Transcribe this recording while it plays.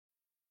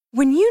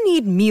When you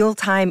need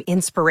mealtime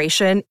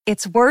inspiration,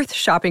 it's worth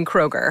shopping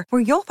Kroger,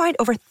 where you'll find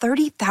over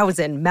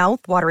 30,000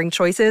 mouth-watering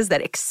choices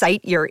that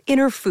excite your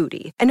inner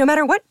foodie. And no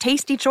matter what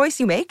tasty choice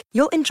you make,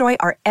 you'll enjoy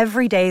our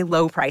everyday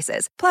low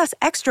prices, plus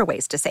extra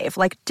ways to save,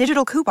 like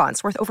digital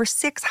coupons worth over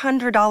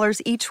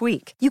 $600 each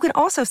week. You can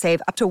also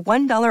save up to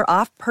 $1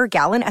 off per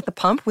gallon at the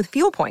pump with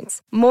fuel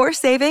points. More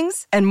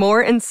savings and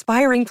more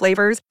inspiring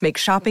flavors make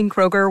shopping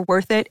Kroger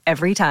worth it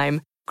every time.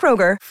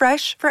 Kroger,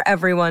 fresh for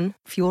everyone.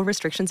 Fuel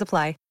restrictions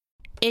apply.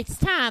 It's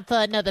time for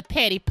another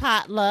petty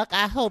potluck.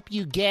 I hope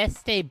you guests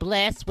stay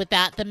blessed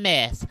without the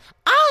mess.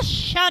 Oh,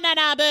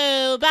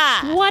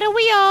 shana-na-boo-ba. What are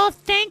we all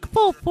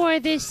thankful for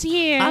this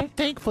year? I'm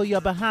thankful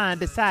your behind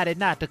decided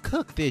not to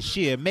cook this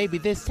year. Maybe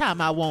this time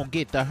I won't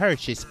get the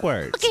Hershey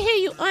squirts. Look at here,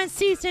 you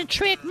unseasoned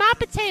trick. My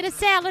potato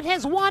salad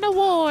has won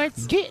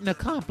awards. Getting a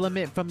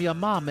compliment from your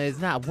mama is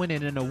not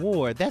winning an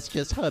award. That's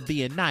just her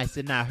being nice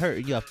and not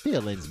hurting your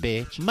feelings,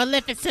 bitch.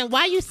 Maleficent,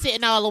 why you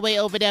sitting all the way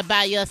over there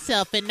by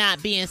yourself and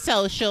not being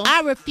social?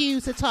 I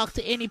refuse to talk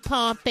to any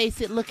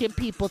palm-faced looking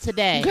people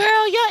today.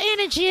 Girl, your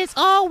energy is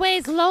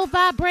always low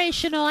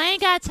vibrational. I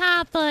ain't got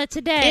time for it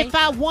today. If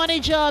I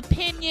wanted your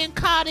opinion,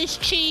 cottage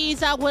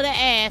cheese, I would have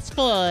asked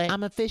for it.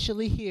 I'm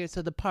officially here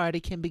so the party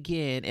can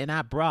begin, and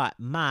I brought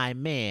my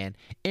man.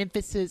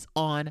 Emphasis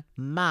on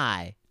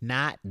my,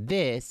 not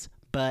this,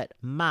 but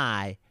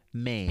my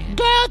man.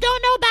 Girl,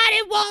 don't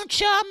nobody want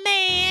your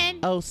man.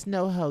 Oh,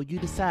 Snowho, you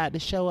decided to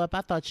show up?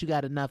 I thought you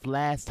got enough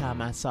last time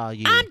I saw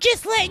you. I'm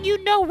just letting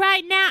you know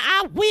right now,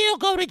 I will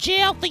go to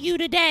jail for you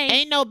today.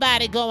 Ain't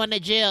nobody going to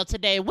jail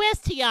today. Where's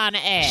Tiana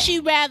at? She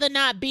rather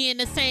not be in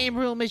the same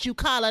room as you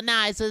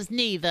colonizers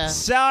neither.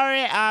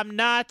 Sorry, I'm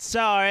not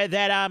sorry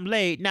that I'm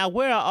late. Now,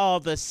 where are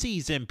all the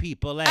seasoned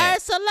people at?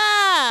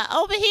 Ursula,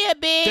 over here,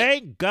 bitch.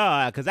 Thank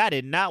God, because I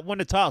did not want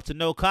to talk to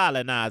no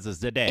colonizers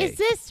today. Is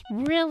this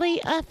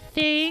really a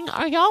thing?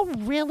 Are y'all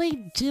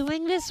really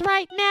doing this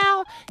right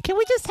now? Can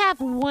we just have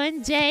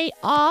one day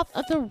off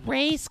of the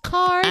race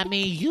card? I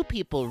mean, you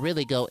people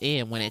really go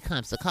in when it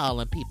comes to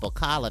calling people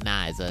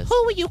colonizers. Who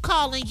are you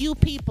calling you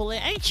people?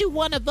 And ain't you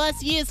one of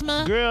us,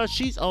 Yzma? Girl,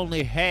 she's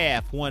only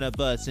half one of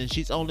us, and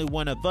she's only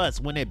one of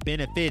us when it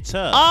benefits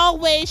her.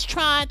 Always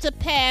trying to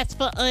pass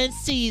for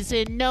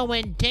unseasoned,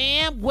 knowing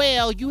damn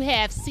well you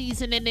have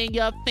seasoning in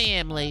your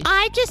family.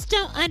 I just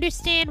don't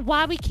understand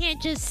why we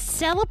can't just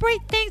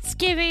celebrate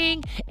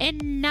Thanksgiving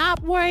and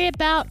not worry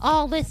about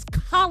all this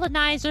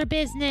colonizer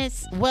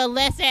business. Well,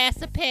 let's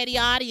ask the petty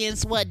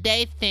audience what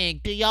they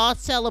think. Do y'all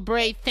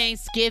celebrate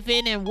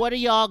Thanksgiving, and what are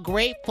y'all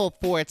grateful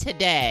for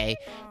today?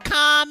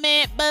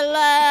 Comment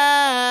below.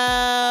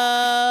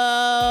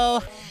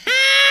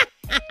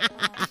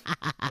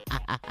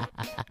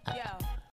 Yo.